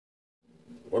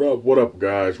What up,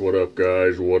 guys? What up,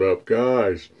 guys? What up,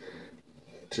 guys?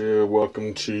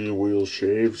 Welcome to Wheel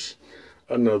Shaves,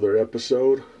 another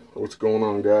episode. What's going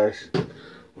on, guys?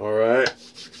 Alright,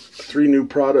 3 new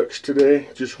products today.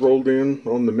 Just rolled in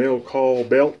on the mail call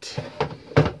belt.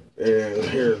 And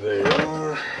here they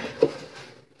are.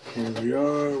 Here we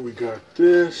are. We got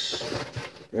this.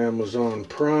 Amazon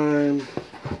Prime.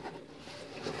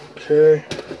 Okay.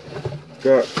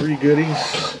 Got 3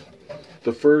 goodies.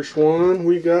 The first one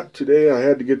we got today, I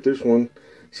had to get this one.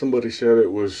 Somebody said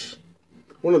it was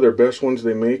one of their best ones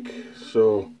they make.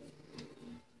 So,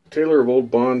 Taylor of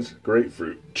Old Bond's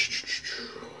grapefruit.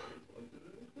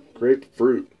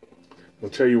 Grapefruit. I'll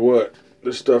tell you what,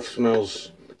 this stuff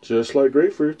smells just like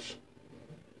grapefruits.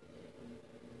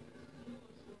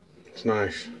 It's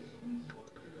nice.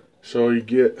 So you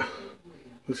get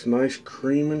this nice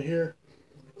cream in here.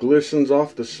 Glistens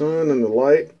off the sun and the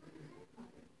light.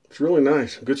 It's really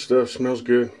nice. Good stuff. Smells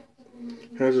good.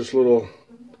 Has this little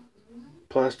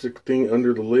plastic thing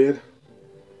under the lid.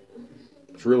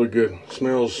 It's really good.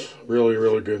 Smells really,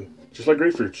 really good. Just like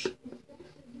grapefruits.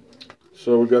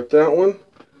 So we got that one.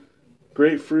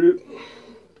 Grapefruit.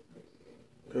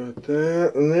 Got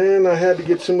that. And then I had to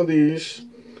get some of these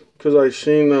because I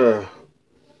seen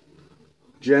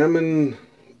Jammin'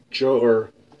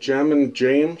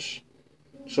 James.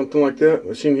 Something like that.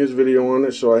 I seen his video on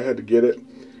it, so I had to get it.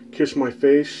 Kiss My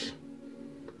Face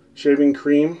shaving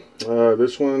cream.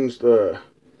 This one's the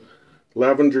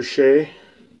Lavender Shea.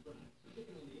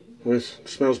 This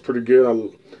smells pretty good. I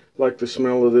like the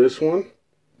smell of this one.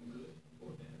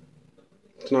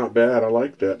 It's not bad. I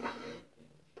like that.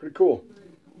 Pretty cool.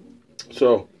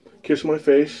 So, Kiss My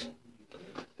Face.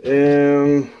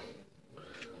 And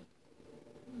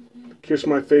Kiss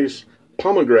My Face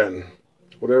Pomegranate.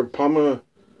 Whatever.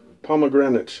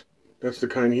 Pomegranate. That's the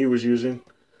kind he was using.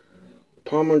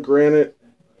 Pomegranate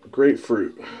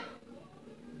grapefruit.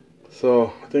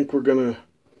 So I think we're gonna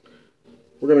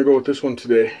go with this one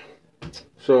today.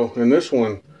 So, and this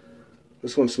one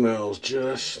smells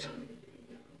just,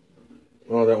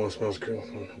 oh, that one smells good.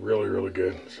 Really, really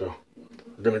good. So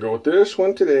we're gonna go with this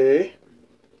one today.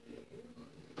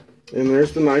 And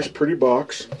there's the nice pretty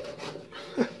box.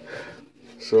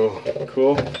 So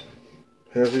cool.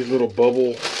 Has these little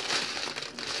bubble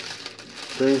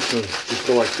things and just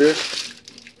go like this.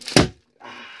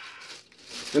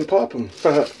 And pop them.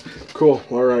 Cool.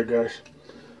 Alright, guys.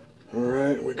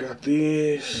 Alright, we got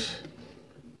these.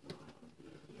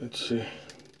 Let's see.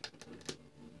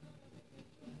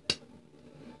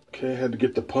 Okay, had to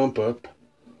get the pump up.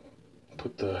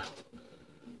 Put the...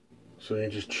 So you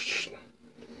just...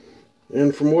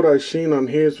 And from what I've seen on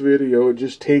his video, it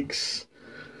just takes...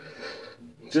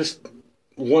 Just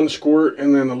 1 squirt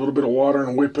and then a little bit of water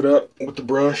and whip it up with the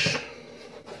brush.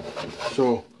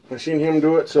 So... I seen him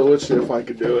do it, so let's see if I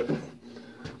could do it.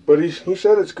 But he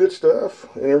said it's good stuff,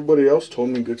 and everybody else told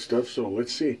me good stuff, so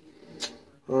let's see.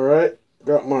 Alright,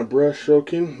 got my brush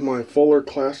soaking, my Fuller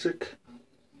Classic.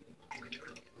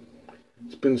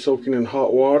 It's been soaking in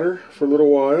hot water for a little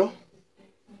while.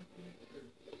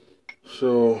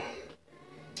 So,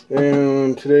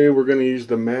 and today we're going to use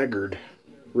the Maggard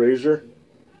razor.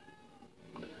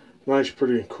 Nice,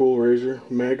 pretty cool razor,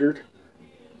 Maggard.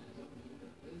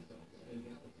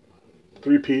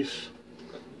 3-piece.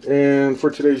 And for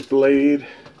today's blade,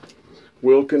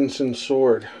 Wilkinson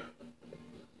sword.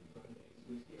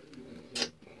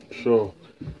 So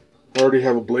I already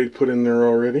have a blade put in there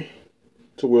already.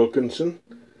 It's a Wilkinson.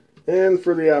 And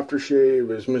for the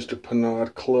aftershave is Mr.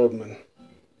 Panad Clubman.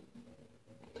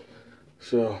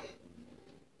 So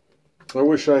I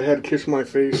wish I had Kiss My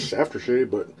Face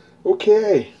aftershave, but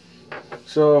okay.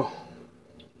 So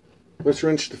let's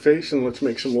rinse the face and let's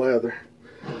make some lather.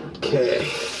 Okay.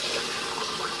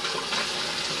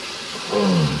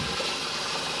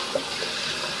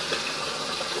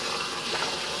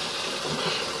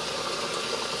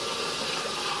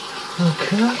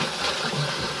 Okay.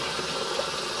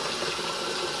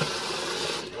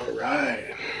 All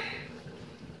right.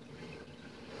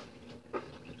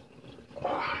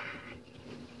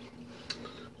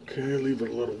 Okay, leave it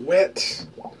a little wet.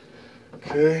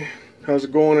 Okay. How's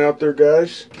it going out there,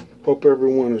 guys? Hope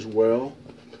everyone is well.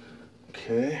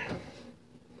 Okay,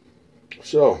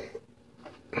 so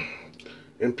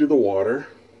empty the water.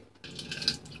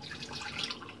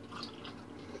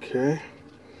 Okay,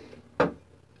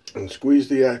 and squeeze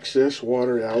the excess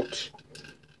water out.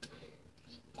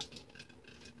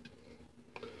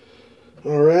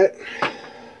 All right,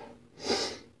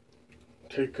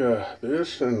 take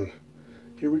this and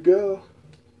here we go.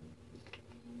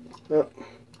 Up.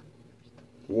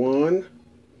 1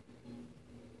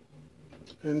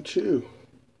 and 2.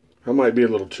 That might be a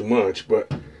little too much,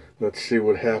 but let's see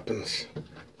what happens.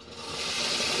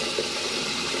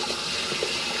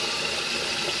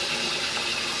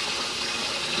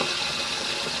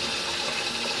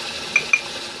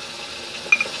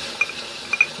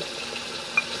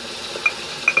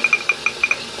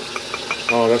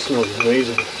 Oh, that smells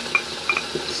amazing.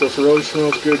 Stuff really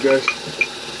smells good, guys.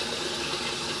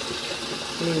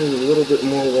 I need a little bit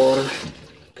more water.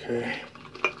 Okay.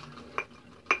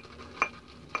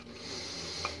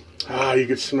 Ah, you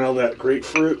can smell that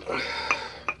grapefruit.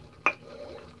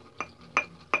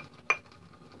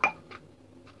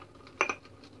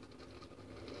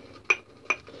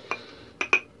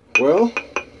 Well,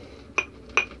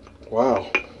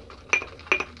 wow.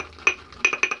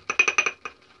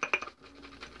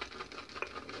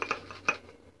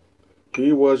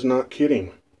 He was not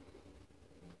kidding.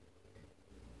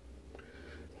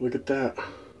 Look at that.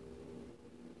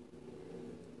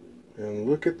 And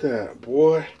look at that,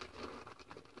 boy.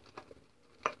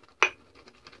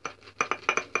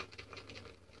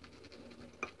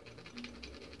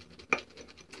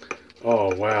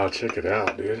 Oh, wow, check it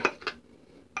out, dude.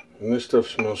 And this stuff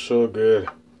smells so good.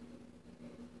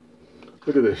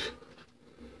 Look at this.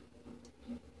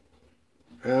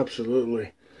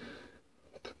 Absolutely.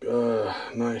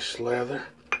 Nice lather.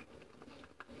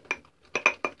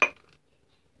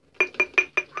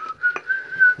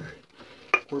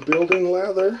 We're building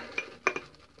lather.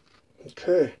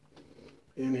 Okay.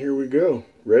 And here we go.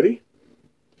 Ready?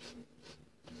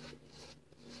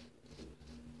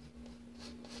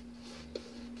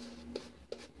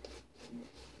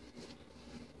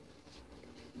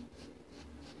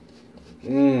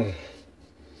 Mmm.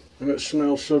 And it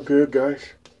smells so good, guys.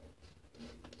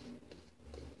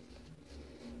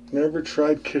 Never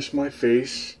tried Kiss My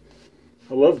Face.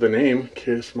 I love the name,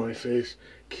 Kiss My Face.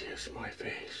 Kiss My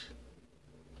Face.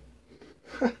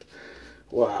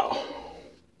 Wow.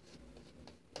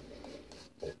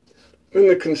 And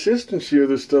the consistency of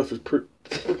this stuff is pretty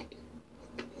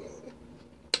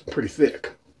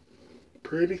thick.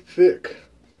 Pretty thick.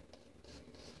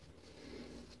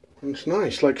 And it's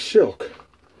nice, like silk.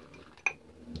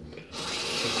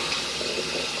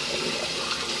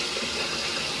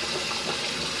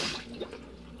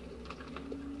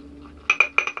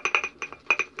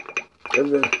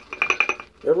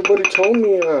 Everybody told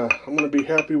me I'm going to be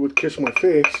happy with Kiss My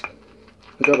Face.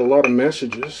 I got a lot of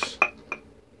messages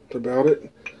about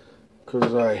it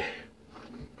because I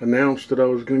announced that I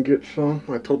was going to get some.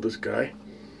 I told this guy.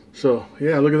 So,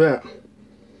 yeah, look at that.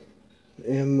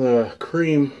 And the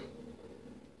cream,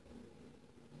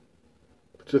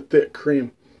 it's a thick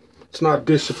cream. It's not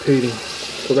dissipating,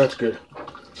 so that's good.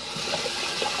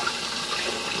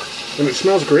 And it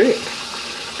smells great.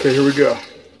 Okay, here we go.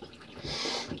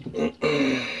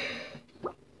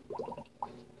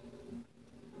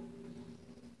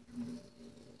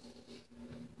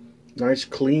 Nice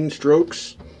clean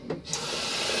strokes.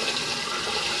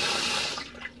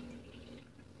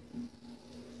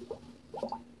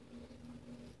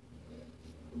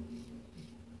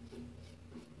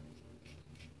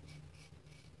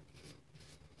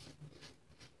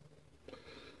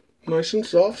 Nice and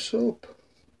soft soap.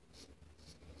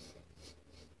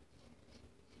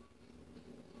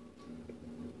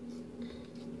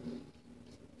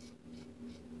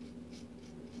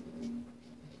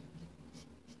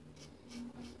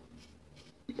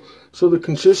 So the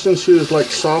consistency is like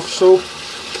soft soap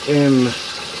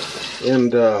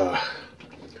and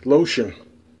lotion.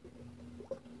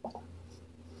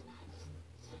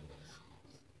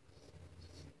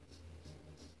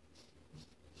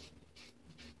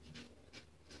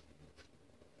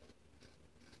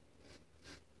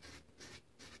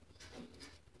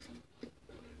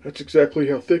 That's exactly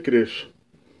how thick it is.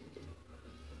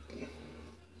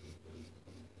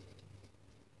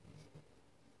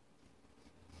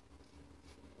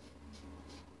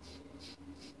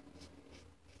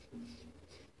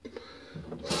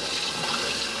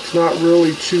 It's not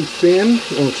really too thin,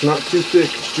 or it's not too thick,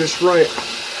 it's just right.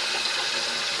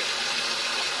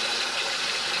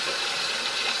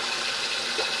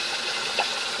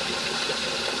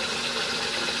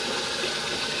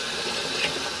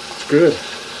 It's good.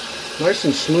 Nice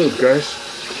and smooth, guys.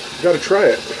 You gotta try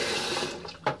it.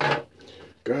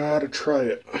 Gotta try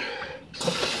it.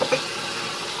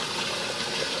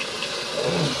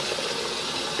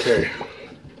 Okay.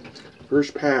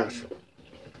 First pass.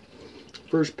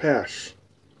 First pass.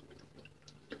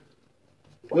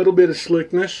 A little bit of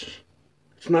slickness.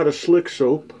 It's not a slick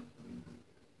soap.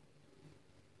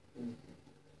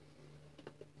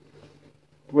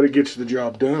 But it gets the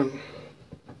job done.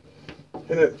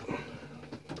 And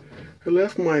It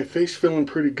left my face feeling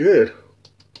pretty good.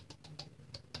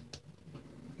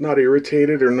 Not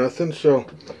irritated or nothing, so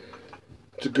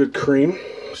it's a good cream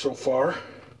so far.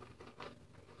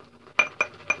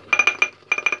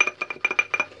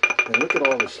 And look at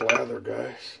all this lather,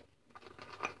 guys.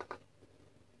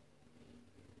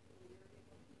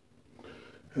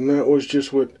 And that was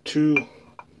just what two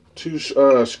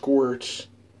squirts.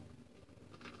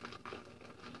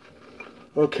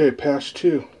 Okay, pass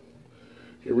 2.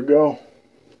 Here we go.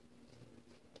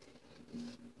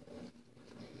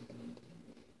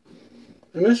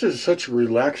 And this is such a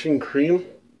relaxing cream.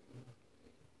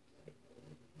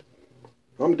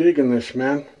 I'm digging this,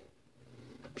 man.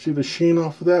 See the sheen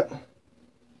off of that?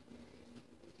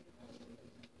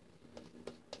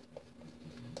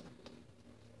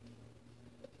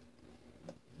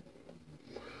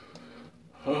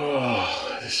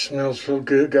 Oh, this smells so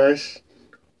good, guys.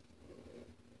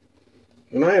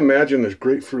 And I imagine there's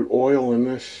grapefruit oil in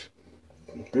this.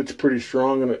 It's pretty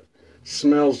strong and it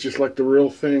smells just like the real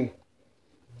thing.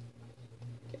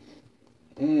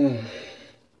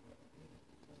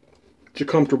 It's a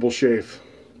comfortable shave.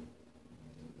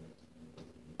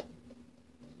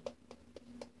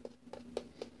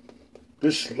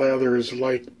 This lather is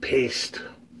like paste.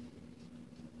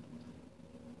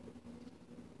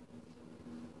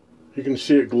 You can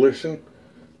see it glisten.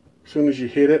 As soon as you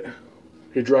hit it,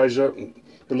 it dries up.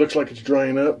 It looks like it's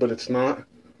drying up, but it's not.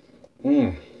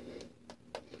 It's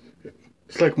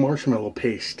like marshmallow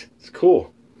paste. It's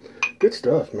cool. Good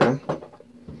stuff, man.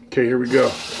 Okay, here we go.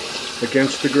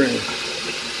 Against the grain.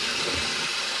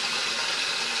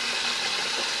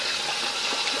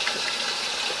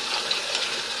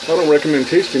 I don't recommend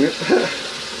tasting it.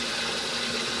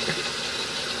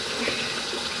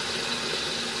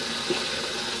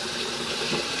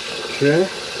 Okay.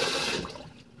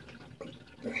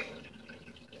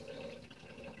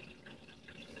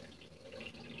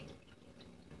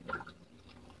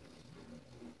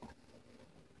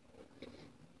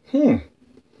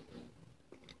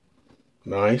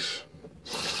 Nice.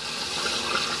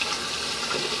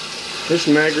 This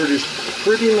maggot is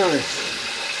pretty nice.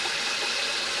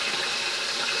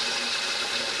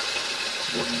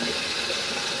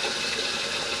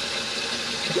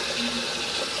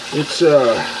 It's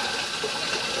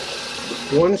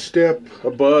one step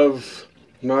above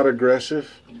not aggressive.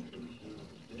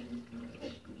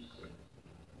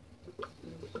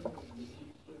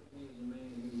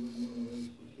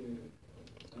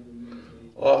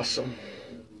 Awesome.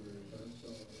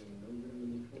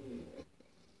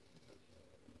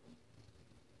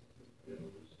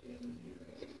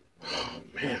 Oh,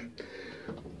 man.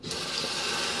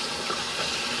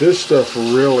 This stuff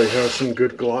really has some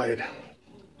good glide.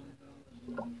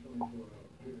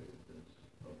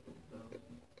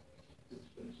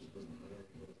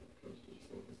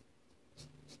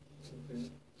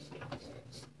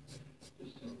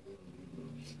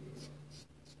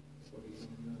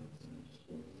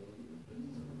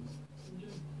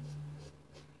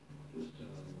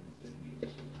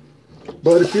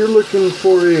 But if you're looking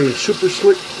for a super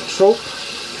slick soap,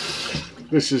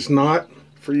 this is not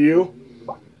for you.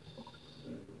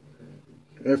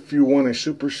 If you want a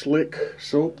super slick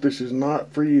soap, this is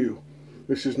not for you.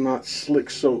 This is not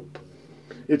slick soap.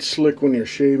 It's slick when you're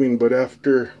shaving, but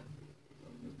after...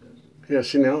 Yeah,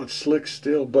 see, now it's slick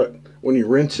still, but when you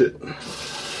rinse it,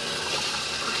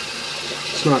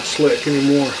 it's not slick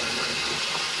anymore.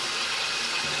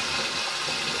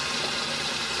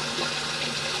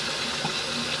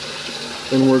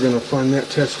 And we're going to find that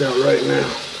test out right now.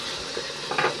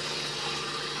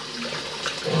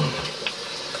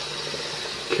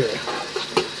 Okay.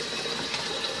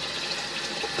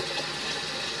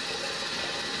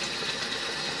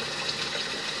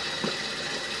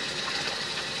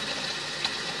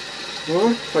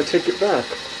 Well, I take it back.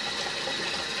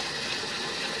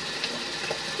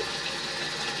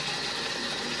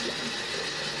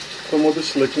 Some of the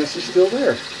slickness is still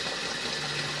there.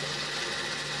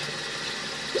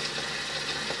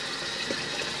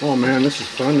 Oh man, this is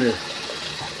fun here.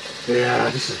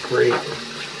 Yeah, this is great.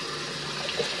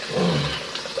 Oh.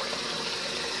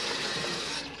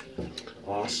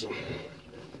 Awesome.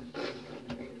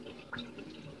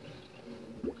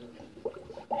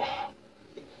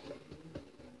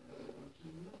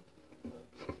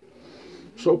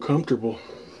 So comfortable.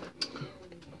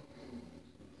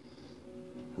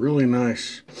 Really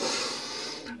nice.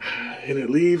 And it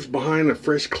leaves behind a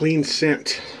fresh, clean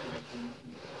scent.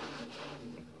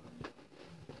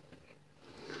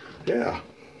 Yeah,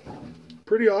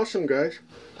 pretty awesome, guys.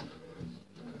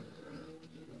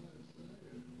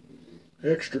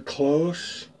 Extra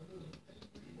close.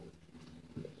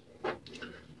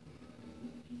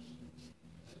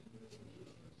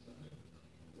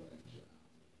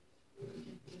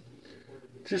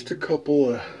 Just a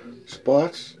couple of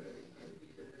spots.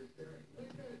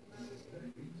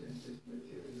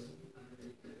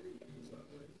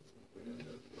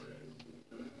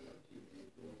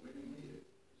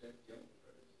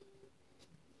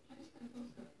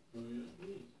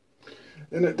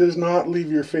 And it does not leave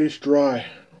your face dry.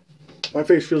 My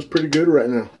face feels pretty good right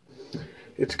now.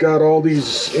 It's got all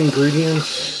these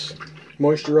ingredients,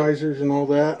 moisturizers and all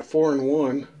that, 4 in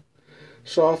 1.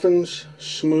 Softens,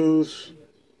 smooths,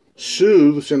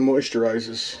 soothes, and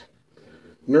moisturizes.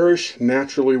 Nourish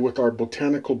naturally with our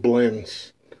botanical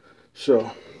blends.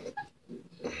 So,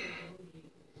 you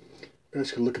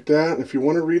guys can look at that. And if you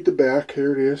want to read the back,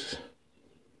 here it is.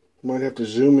 You might have to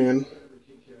zoom in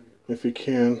if you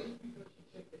can.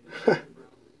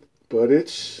 But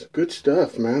it's good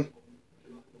stuff, man.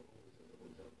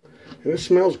 And it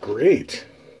smells great.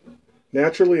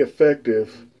 Naturally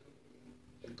effective.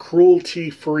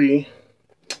 Cruelty-free.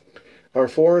 Our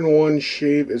 4 in 1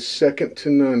 shave is second to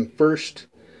none. First,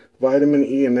 vitamin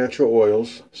E and natural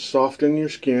oils soften your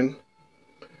skin.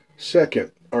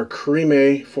 Second, our Cream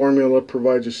A formula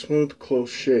provides a smooth,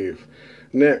 close shave.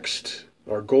 Next,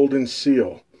 our Golden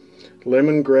Seal.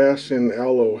 Lemongrass and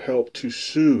aloe help to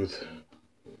soothe.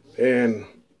 And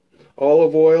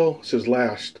olive oil, this is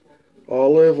last.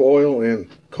 Olive oil and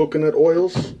coconut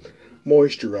oils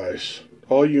moisturize.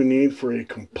 All you need for a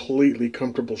completely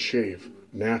comfortable shave,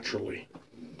 naturally.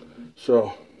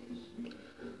 So,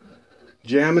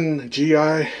 Jammin'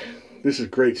 GI, this is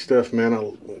great stuff, man.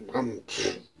 I'm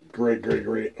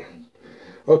great.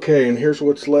 Okay, and here's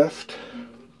what's left.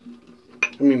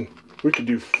 I mean, we could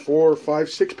do 4, 5,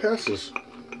 6 passes.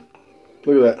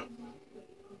 Look at that.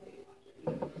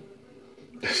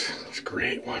 That's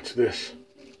great. Watch this.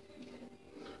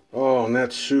 Oh, and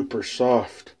that's super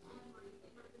soft.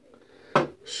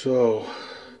 So,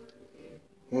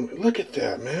 look at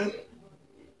that, man.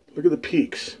 Look at the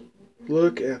peaks.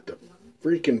 Look at the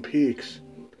freaking peaks.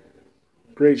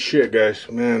 Great shit, guys.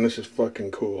 Man, this is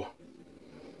fucking cool.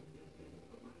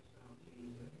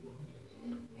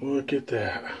 Look at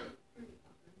that.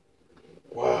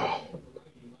 Wow.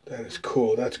 That is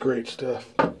cool. That's great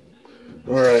stuff.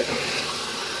 Alright.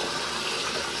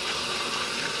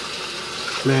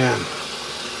 Man.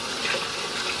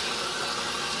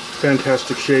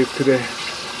 Fantastic shave today.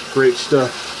 Great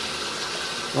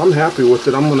stuff. I'm happy with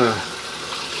it. I'm gonna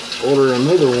order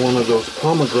another one of those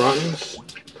pomegranates.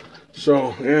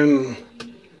 So, and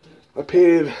I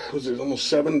paid, was it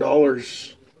almost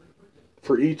 $7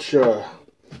 for each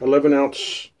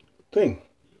 11-ounce thing.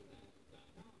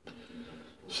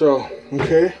 So,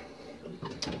 okay.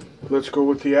 Let's go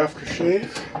with the aftershave.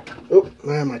 Oh,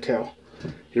 I have my towel.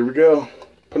 Here we go.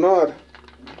 Panade.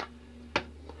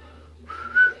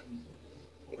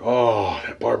 Oh,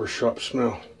 that barbershop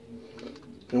smell.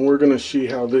 And we're going to see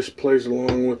how this plays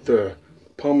along with the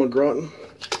pomegranate.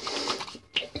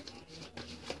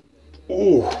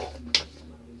 Ooh.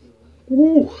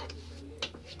 Ooh.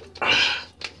 Ah,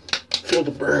 feel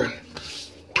the burn.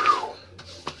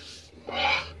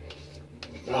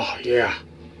 Oh, yeah.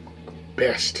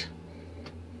 Best.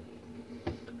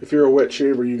 If you're a wet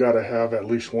shaver, you got to have at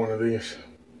least one of these.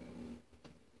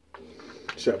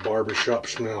 It's that barbershop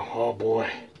smell. Oh, boy.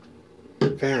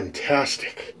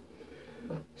 Fantastic.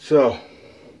 So,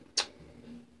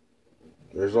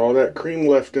 there's all that cream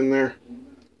left in there.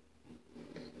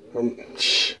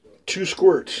 2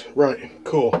 squirts. Right.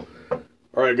 Cool.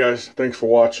 Alright, guys. Thanks for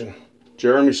watching.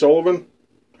 Jeremy Sullivan,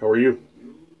 how are you?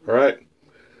 Alright.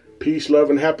 Peace, love,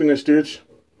 and happiness, dudes.